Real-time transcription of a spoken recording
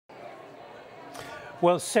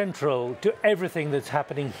Well, central to everything that's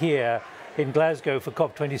happening here in Glasgow for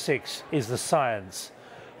COP26 is the science.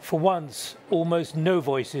 For once, almost no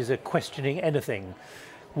voices are questioning anything.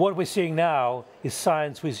 What we're seeing now is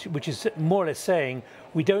science which is more or less saying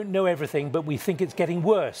we don't know everything, but we think it's getting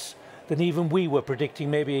worse than even we were predicting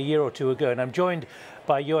maybe a year or two ago. And I'm joined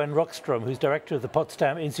by Johan Rockstrom, who's director of the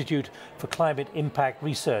Potsdam Institute for Climate Impact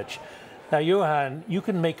Research. Now, Johan, you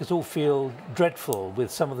can make us all feel dreadful with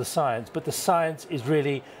some of the science, but the science is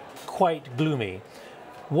really quite gloomy.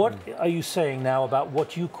 What are you saying now about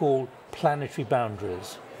what you call planetary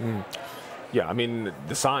boundaries? Yeah, I mean,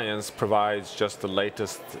 the science provides just the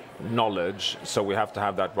latest knowledge, so we have to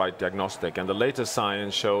have that right diagnostic. And the latest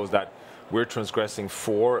science shows that we're transgressing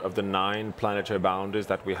 4 of the 9 planetary boundaries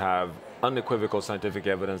that we have unequivocal scientific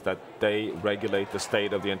evidence that they regulate the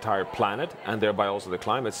state of the entire planet and thereby also the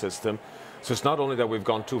climate system. So it's not only that we've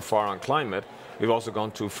gone too far on climate, we've also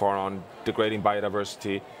gone too far on degrading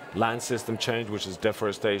biodiversity, land system change, which is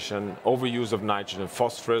deforestation, overuse of nitrogen and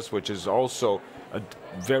phosphorus, which is also a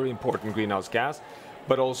very important greenhouse gas,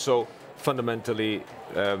 but also fundamentally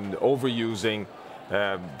overusing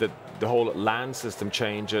the whole land system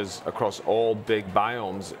changes across all big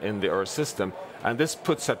biomes in the Earth system. And this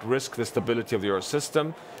puts at risk the stability of the Earth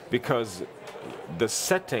system, because the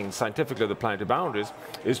setting scientifically of the planetary boundaries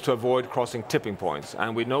is to avoid crossing tipping points.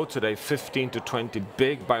 And we know today 15 to 20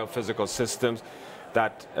 big biophysical systems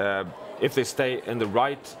that, if they stay in the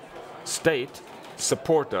right state,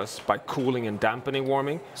 support us by cooling and dampening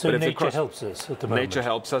warming. So nature helps us at the moment? Nature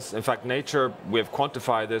helps us. In fact, nature, we have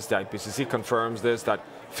quantified this, the IPCC confirms this, that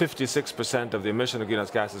 56% of the emission of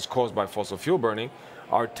greenhouse gases caused by fossil fuel burning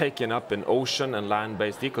are taken up in ocean and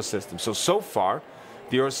land-based ecosystems. So far,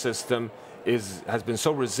 the Earth system has been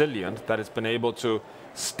so resilient that it's been able to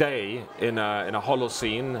stay in a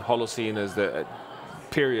Holocene. Holocene is the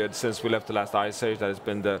period since we left the last ice age that has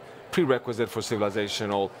been the prerequisite for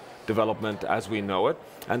civilizational development as we know it.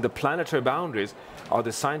 And the planetary boundaries are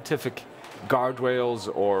the scientific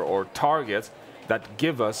guardrails or targets that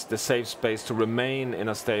give us the safe space to remain in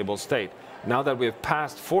a stable state. Now that we have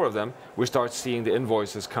passed 4 of them, we start seeing the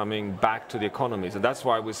invoices coming back to the economies. And that's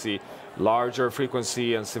why we see larger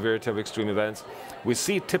frequency and severity of extreme events. We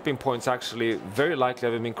see tipping points actually very likely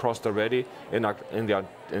having been crossed already in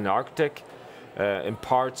the Arctic, in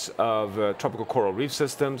parts of tropical coral reef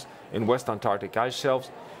systems, in West Antarctic ice shelves,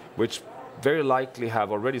 which very likely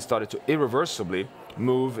have already started to irreversibly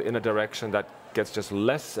move in a direction that gets just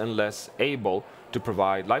less and less able to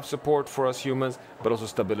provide life support for us humans, but also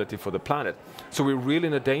stability for the planet. So we're really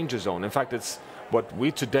in a danger zone. In fact, it's what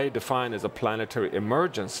we today define as a planetary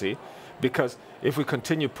emergency, because if we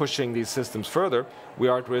continue pushing these systems further, we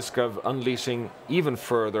are at risk of unleashing even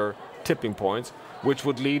further tipping points, which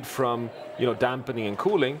would lead from dampening and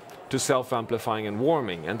cooling to self-amplifying and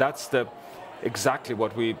warming. And that's exactly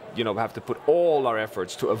what we have to put all our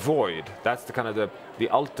efforts to avoid. That's the kind of the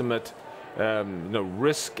ultimate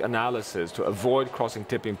risk analysis, to avoid crossing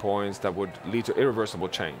tipping points that would lead to irreversible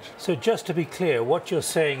change. So just to be clear, what you're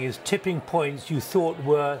saying is tipping points you thought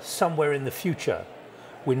were somewhere in the future,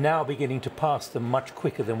 we're now beginning to pass them much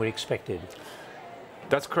quicker than we expected.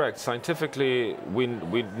 That's correct. Scientifically, we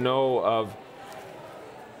know of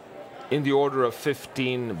in the order of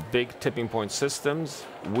 15 big tipping point systems.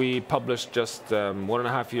 We published just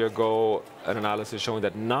 1.5 years ago an analysis showing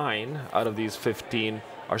that 9 out of these 15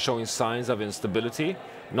 are showing signs of instability.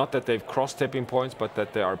 Not that they've crossed tipping points, but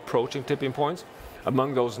that they are approaching tipping points.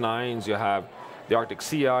 Among those 9s, you have the Arctic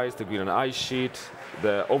sea ice, the Greenland ice sheet,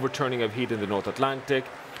 the overturning of heat in the North Atlantic,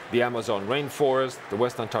 the Amazon rainforest, the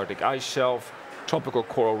West Antarctic ice shelf, tropical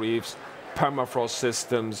coral reefs, permafrost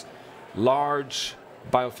systems, large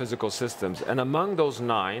biophysical systems. And among those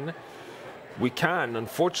 9, we can,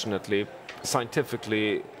 unfortunately,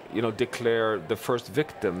 scientifically, declare the first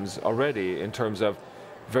victims already in terms of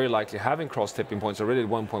very likely having crossed tipping points already at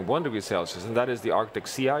 1.1 degrees Celsius, and that is the Arctic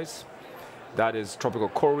sea ice, that is tropical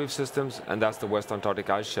coral reef systems, and that's the West Antarctic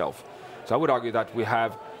ice shelf. So I would argue that we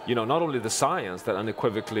have, not only the science that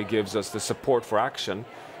unequivocally gives us the support for action,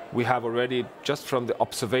 we have already, just from the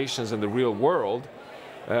observations in the real world,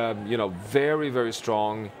 very, very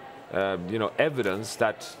strong, evidence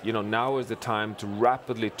that, now is the time to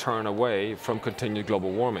rapidly turn away from continued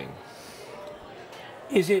global warming.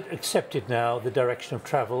 Is it accepted now, the direction of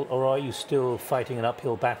travel, or are you still fighting an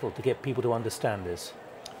uphill battle to get people to understand this?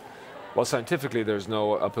 Well, scientifically, there's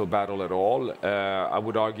no uphill battle at all. I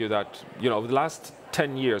would argue that, over the last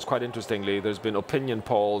 10 years, quite interestingly, there's been opinion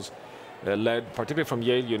polls led particularly from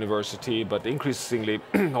Yale University, but increasingly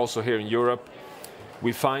also here in Europe.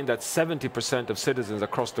 We find that 70% of citizens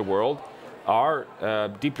across the world are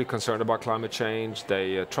deeply concerned about climate change,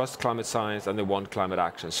 they trust climate science, and they want climate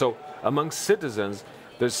action. So among citizens,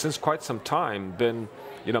 there's since quite some time been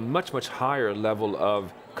much, much higher level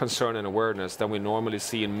of concern and awareness than we normally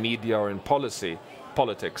see in media or in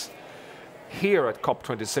politics. Here at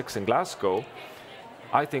COP26 in Glasgow,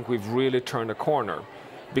 I think we've really turned a corner,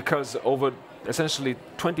 because over essentially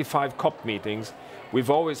 25 COP meetings, we've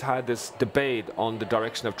always had this debate on the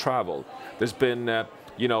direction of travel. There's been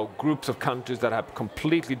groups of countries that have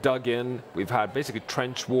completely dug in. We've had basically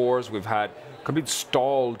trench wars. We've had complete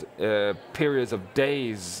stalled periods of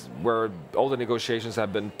days where all the negotiations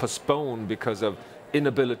have been postponed because of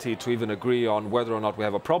inability to even agree on whether or not we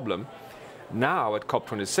have a problem. Now at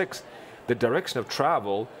COP26, the direction of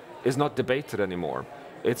travel is not debated anymore.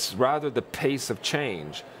 It's rather the pace of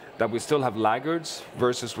change, that we still have laggards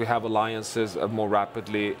versus we have alliances of more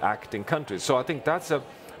rapidly acting countries. So I think that's a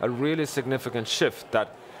really significant shift,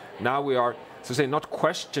 that now we are, so to say, not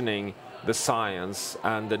questioning the science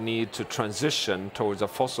and the need to transition towards a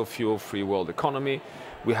fossil fuel-free world economy.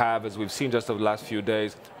 We have, as we've seen just over the last few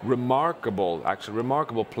days, remarkable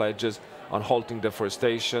pledges on halting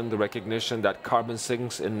deforestation, the recognition that carbon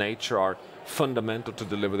sinks in nature are fundamental to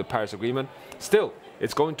deliver the Paris Agreement. Still,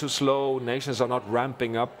 it's going too slow. Nations are not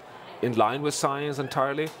ramping up in line with science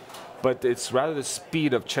entirely, but it's rather the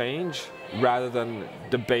speed of change rather than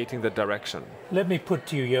debating the direction. Let me put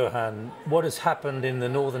to you, Johan, what has happened in the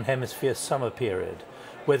Northern Hemisphere summer period,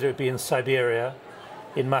 whether it be in Siberia,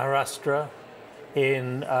 in Maharashtra,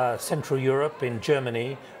 in Central Europe, in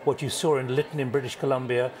Germany, what you saw in Lytton in British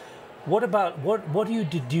Columbia. What are you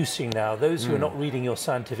deducing now, those who are not reading your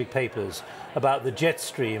scientific papers, about the jet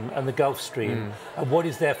stream and the Gulf Stream, and what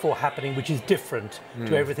is therefore happening which is different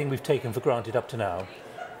to everything we've taken for granted up to now?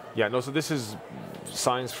 Yeah, no, so this is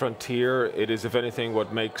science frontier. It is, if anything,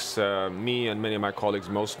 what makes me and many of my colleagues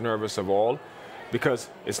most nervous of all, because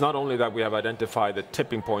it's not only that we have identified the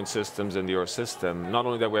tipping point systems in the Earth system, not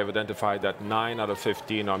only that we have identified that 9 out of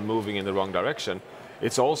 15 are moving in the wrong direction,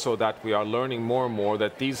 it's also that we are learning more and more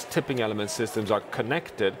that these tipping element systems are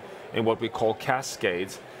connected in what we call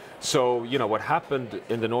cascades. So, what happened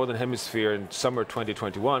in the Northern Hemisphere in summer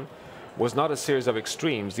 2021 was not a series of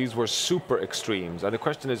extremes. These were super extremes. And the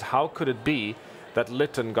question is, how could it be that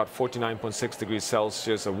Lytton got 49.6 degrees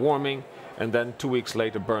Celsius of warming and then 2 weeks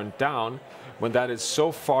later burned down, when that is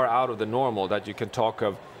so far out of the normal that you can talk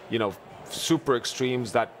of, super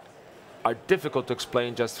extremes that are difficult to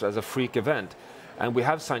explain just as a freak event. And we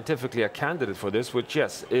have scientifically a candidate for this, which,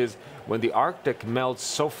 yes, is when the Arctic melts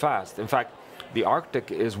so fast. In fact, the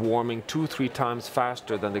Arctic is warming 2-3 times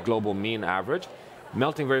faster than the global mean average,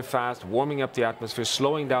 melting very fast, warming up the atmosphere,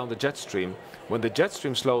 slowing down the jet stream. When the jet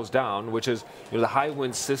stream slows down, which is the high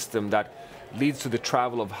wind system that leads to the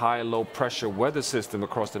travel of high, low pressure weather system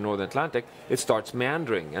across the Northern Atlantic, it starts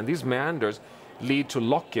meandering. And these meanders lead to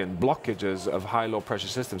lock-in, blockages of high, low pressure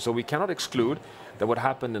systems. So we cannot exclude that what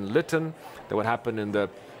happened in Lytton, that what happened in the,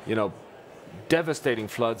 devastating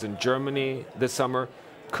floods in Germany this summer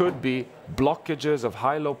could be blockages of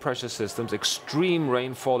high, low pressure systems, extreme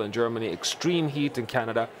rainfall in Germany, extreme heat in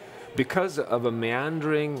Canada, because of a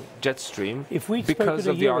meandering jet stream, if we'd because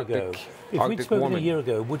of the Arctic warming. A year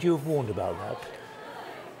ago, would you have warned about that?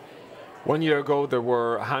 1 year ago, there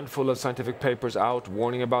were a handful of scientific papers out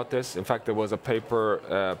warning about this. In fact, there was a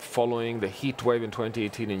paper following the heat wave in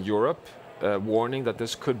 2018 in Europe, warning that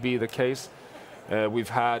this could be the case. We've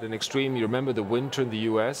had an extreme, you remember the winter in the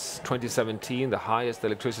US, 2017, the highest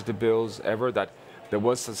electricity bills ever, that there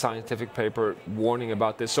was a scientific paper warning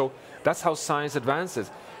about this. So that's how science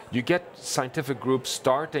advances. You get scientific groups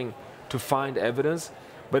starting to find evidence,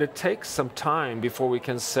 but it takes some time before we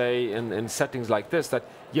can say in settings like this that,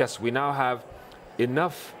 yes, we now have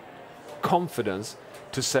enough confidence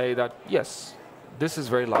to say that, yes, this is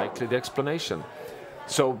very likely the explanation.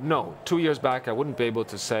 So no, 2 years back, I wouldn't be able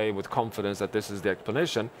to say with confidence that this is the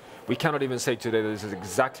explanation. We cannot even say today that this is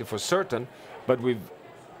exactly for certain, but we've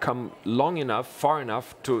come long enough, far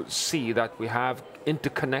enough to see that we have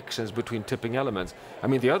interconnections between tipping elements. I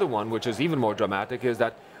mean, the other one, which is even more dramatic, is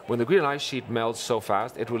that when the Greenland ice sheet melts so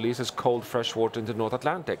fast, it releases cold fresh water into the North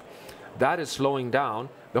Atlantic. That is slowing down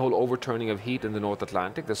the whole overturning of heat in the North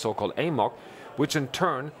Atlantic, the so-called AMOC, which in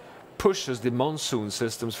turn pushes the monsoon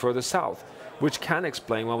systems further south, which can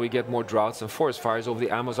explain why we get more droughts and forest fires over the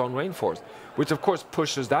Amazon rainforest, which of course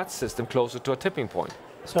pushes that system closer to a tipping point.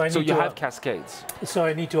 So you have cascades. So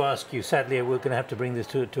I need to ask you, sadly we're going to have to bring this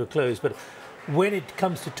to a close, but when it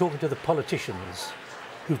comes to talking to the politicians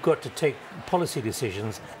who've got to take policy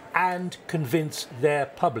decisions and convince their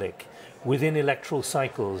public within electoral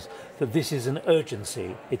cycles that this is an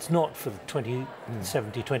urgency. It's not for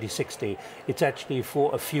 2070, 2060. It's actually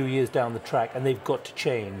for a few years down the track, and they've got to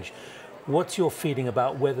change. What's your feeling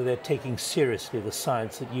about whether they're taking seriously the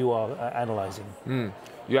science that you are analysing?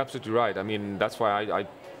 You're absolutely right. I mean, that's why I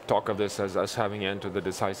talk of this as having entered the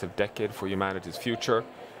decisive decade for humanity's future,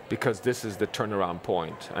 because this is the turnaround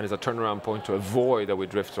point, and it's a turnaround point to avoid that we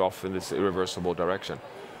drift off in this irreversible direction.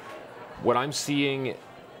 What I'm seeing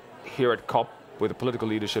here at COP with the political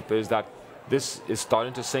leadership is that this is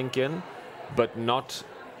starting to sink in, but not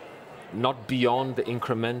beyond the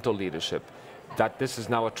incremental leadership. That this is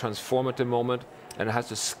now a transformative moment, and it has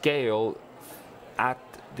to scale at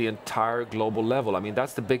the entire global level. I mean,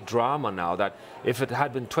 that's the big drama now, that if it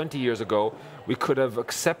had been 20 years ago, we could have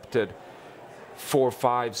accepted 4,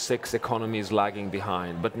 5, 6 economies lagging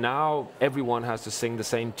behind. But now everyone has to sing the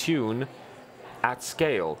same tune at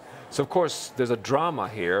scale. So of course there's a drama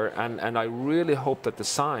here, and I really hope that the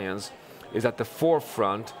science is at the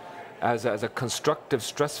forefront as a constructive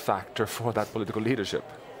stress factor for that political leadership.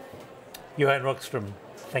 Johan Rockstrom,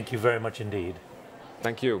 thank you very much indeed.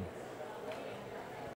 Thank you.